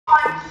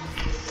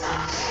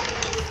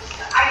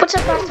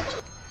What's up,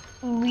 guys?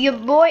 Your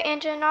boy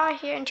Antonio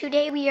here, and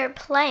today we are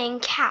playing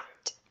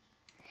Cat.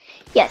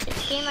 Yes,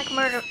 it's a game like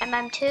Murder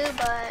MM2,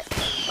 but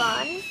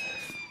fun.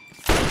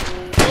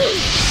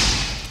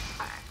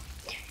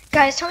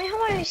 Guys, tell me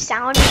how I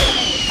sound because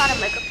I just got a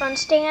microphone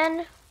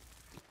stand.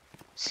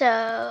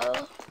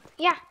 So,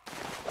 yeah.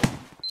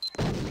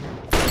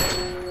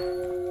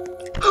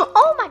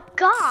 Oh my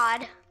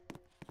god!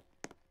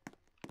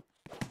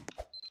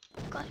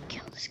 Gotta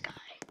kill this guy.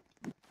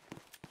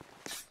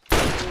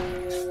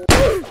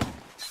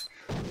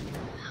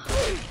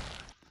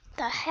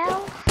 The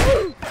hell?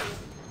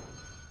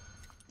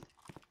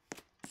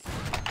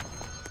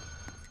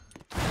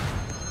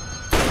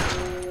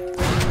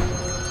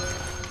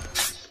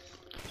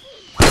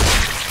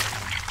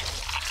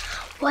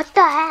 What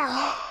the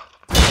hell?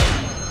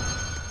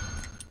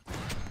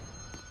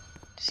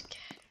 Just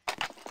kidding.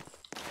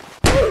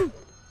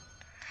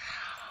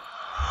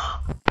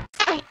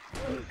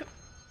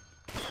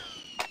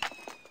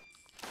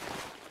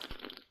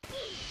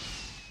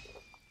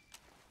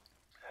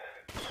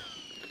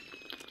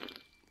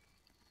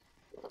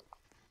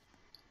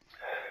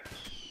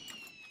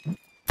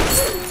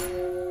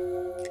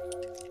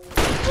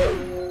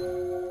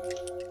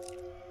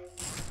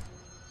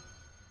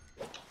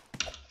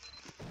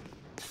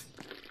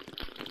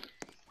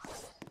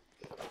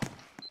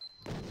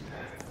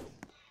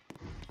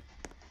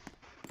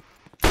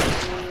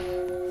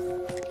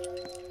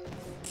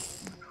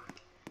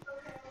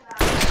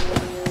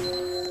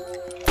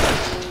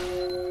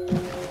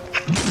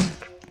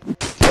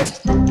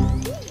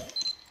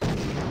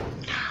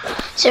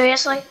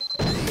 Seriously?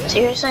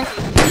 Seriously?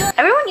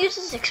 Everyone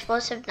uses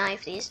explosive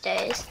knife these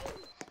days.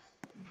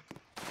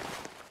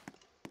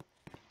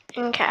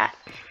 And Cat.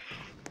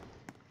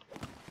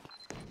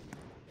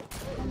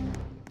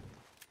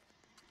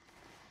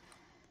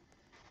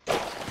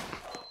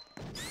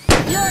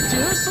 You're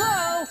too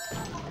slow!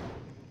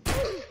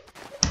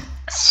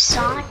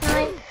 Sonic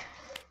knife?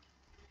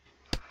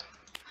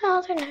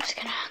 Well, they're just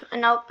gonna...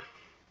 Nope.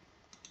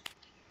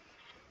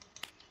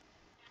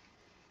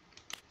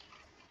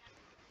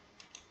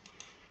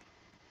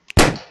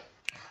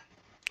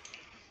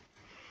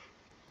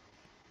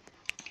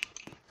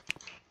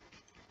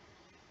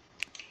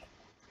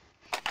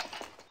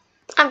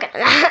 I'm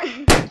gonna...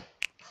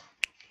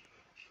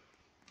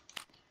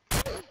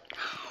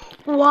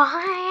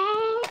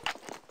 Why?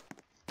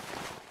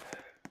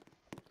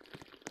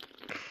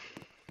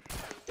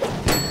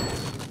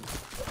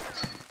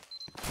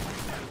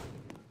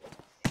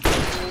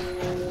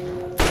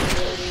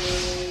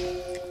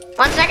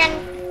 One second.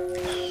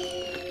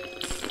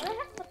 What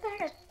the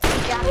heck is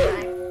Jack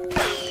doing?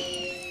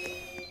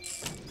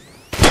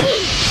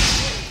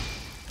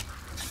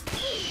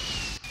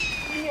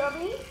 You hear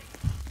me?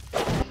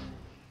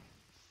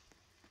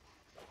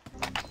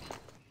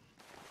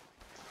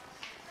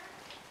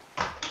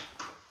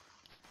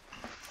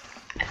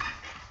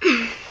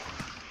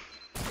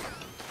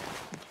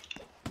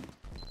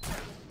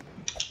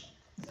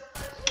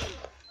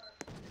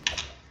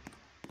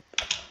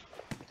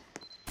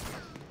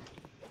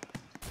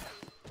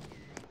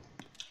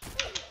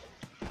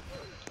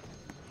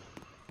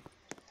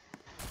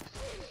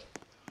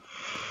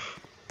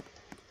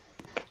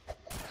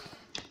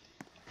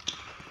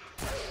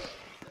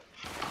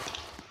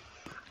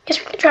 Guess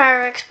we can try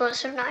our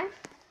explosive knife.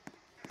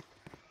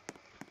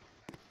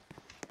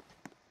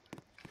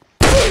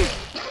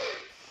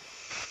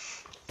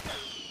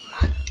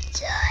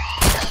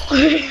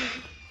 You're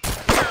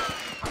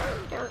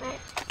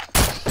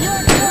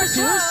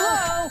too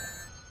slow!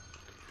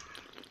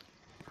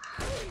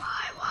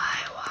 Why? I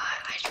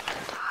just want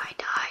to die.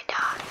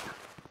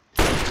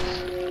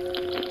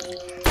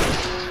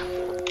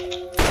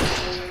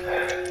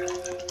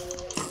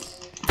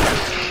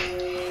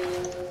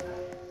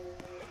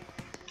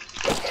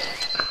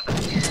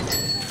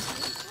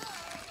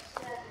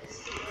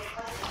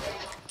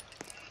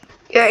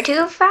 You're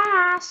too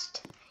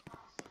fast.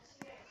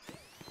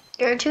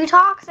 You're too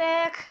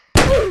toxic.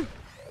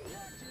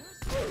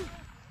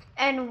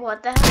 And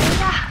what the hell is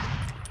that?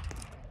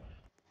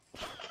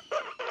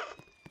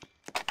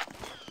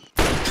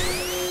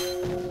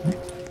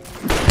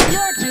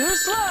 You're too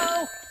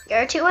slow!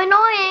 You're too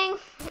annoying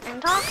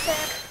and toxic.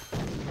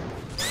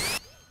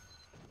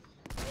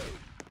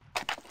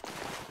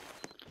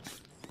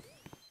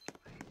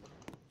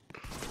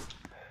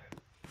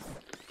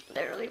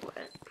 Literally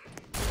wouldn't.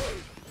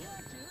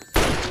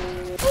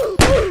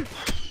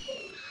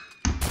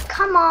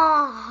 Come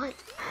on.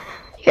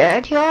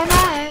 You're too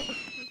annoying.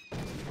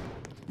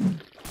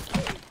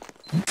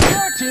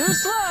 You're too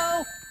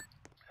slow!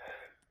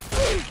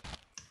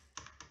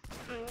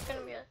 I'm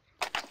gonna be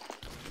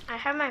I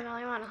have my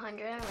volume on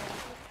 100.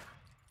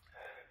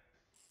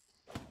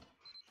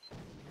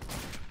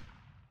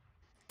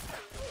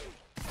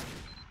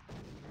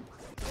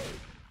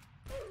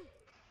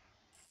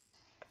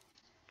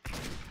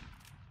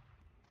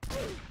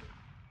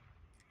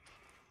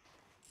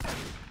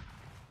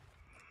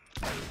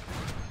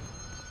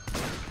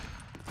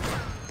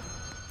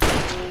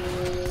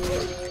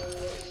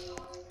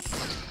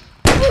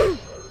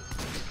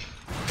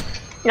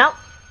 Nope.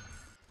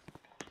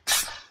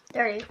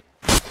 30.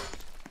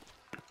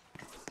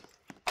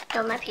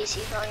 No, my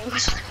PC volume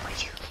was like way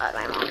too loud.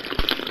 My mom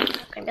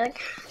gonna be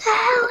like,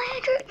 "Hell,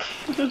 Andrew."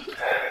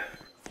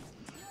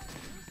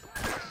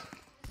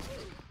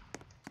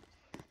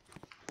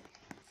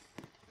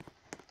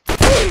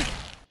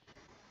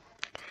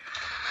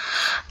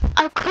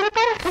 I could have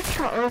got a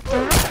picture of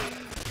them.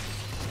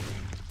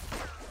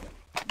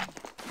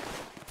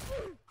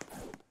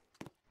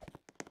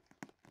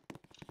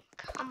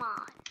 Come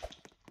on.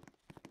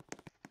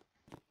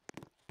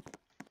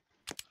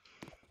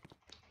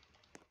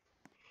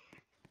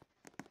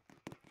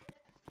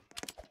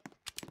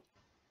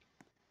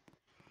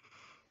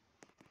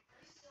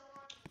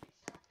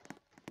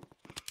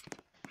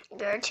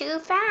 You're too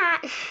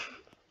fat.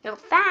 You're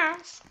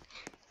fast.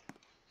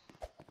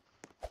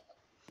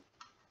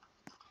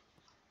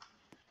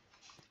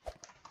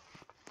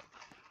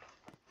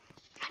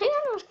 How do you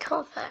know those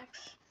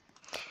Colfax?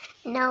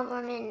 No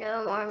more me,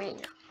 no more me,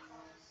 no.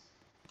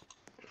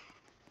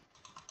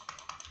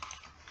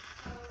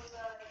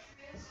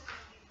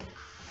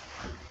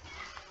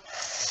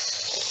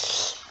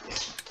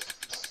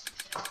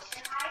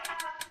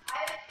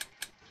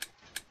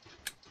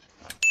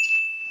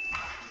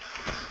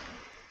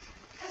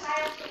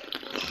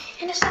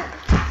 Innocent.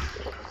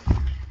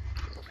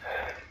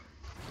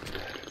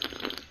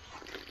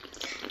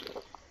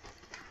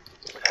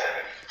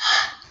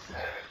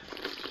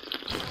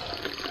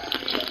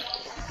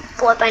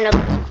 Flip, I know.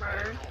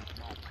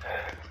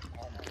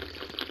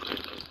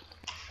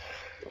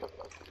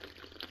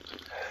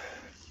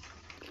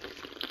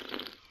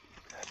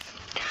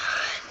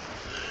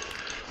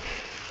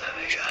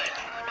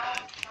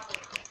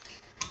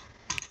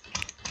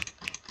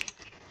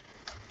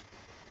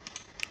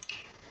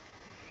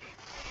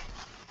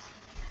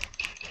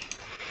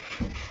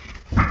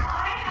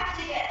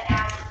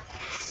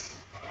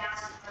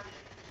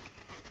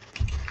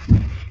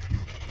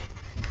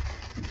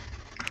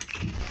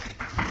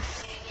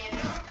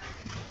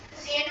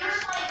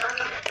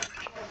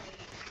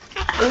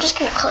 I'm just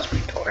gonna close my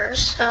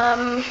doors.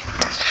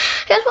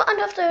 Here's what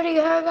end of the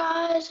video here,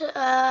 guys.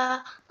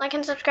 Like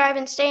and subscribe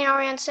and stay in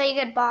our and say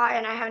goodbye.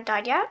 And I haven't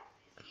died yet.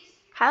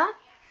 Huh?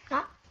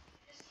 No.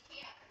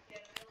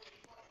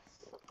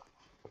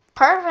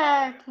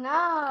 Perfect.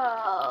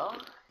 No.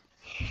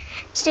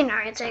 Stay in our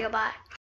and say goodbye.